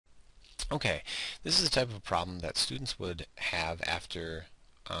Okay, this is the type of problem that students would have after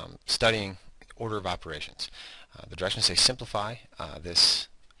studying order of operations. The directions say simplify this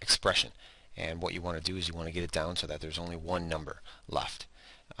expression, and what you want to do is you want to get it down so that there's only one number left,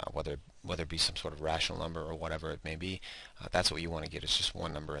 whether it be some sort of rational number or whatever it may be. That's what you want to get, is just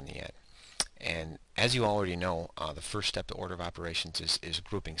one number in the end. And as you already know, the first step to order of operations is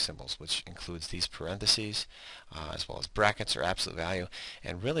grouping symbols, which includes these parentheses, as well as brackets or absolute value.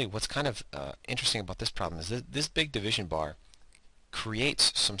 And really what's kind of interesting about this problem is that this big division bar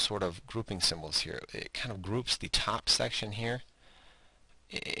creates some sort of grouping symbols here. It kind of groups the top section here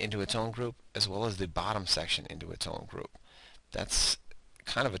into its own group, as well as the bottom section into its own group. That's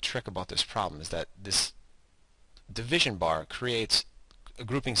kind of a trick about this problem, is that this division bar creates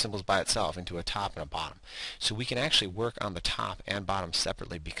grouping symbols by itself into a top and a bottom. So we can actually work on the top and bottom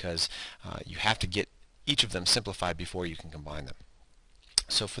separately, because you have to get each of them simplified before you can combine them.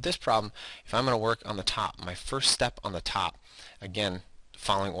 So for this problem, if I'm going to work on the top, my first step on the top, again,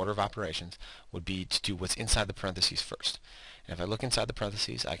 following order of operations, would be to do what's inside the parentheses first. And if I look inside the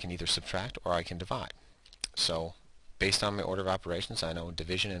parentheses, I can either subtract or I can divide. So based on my order of operations, I know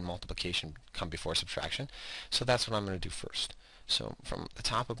division and multiplication come before subtraction. So that's what I'm going to do first. So from the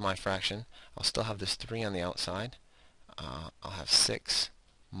top of my fraction, I'll still have this 3 on the outside. I'll have 6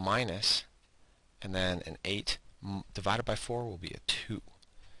 minus, and then an 8 divided by 4 will be a 2.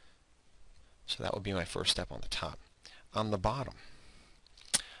 So that would be my first step on the top. On the bottom,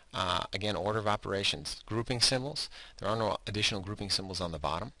 again, order of operations, grouping symbols. There are no additional grouping symbols on the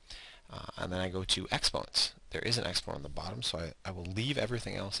bottom. And then I go to exponents. There is an exponent on the bottom, so I will leave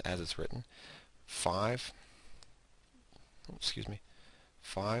everything else as it's written. 5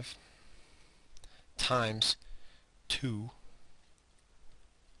 times 2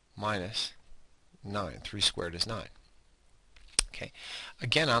 minus 9. 3 squared is 9. Okay.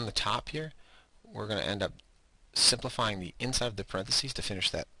 Again, on the top here, we're going to end up simplifying the inside of the parentheses to finish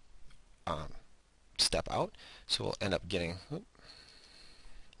that step out. So we'll end up getting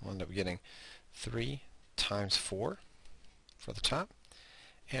 3 times 4 for the top.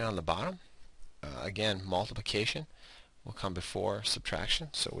 And on the bottom, again, multiplication will come before subtraction,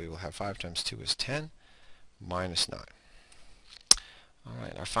 so we will have 5 times 2 is 10 minus 9.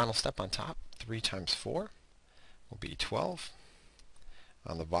 Alright, our final step on top, 3 times 4 will be 12.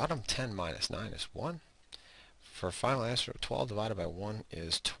 On the bottom, 10 minus 9 is 1. For our final answer, 12 divided by 1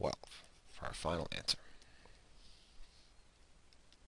 is 12 for our final answer.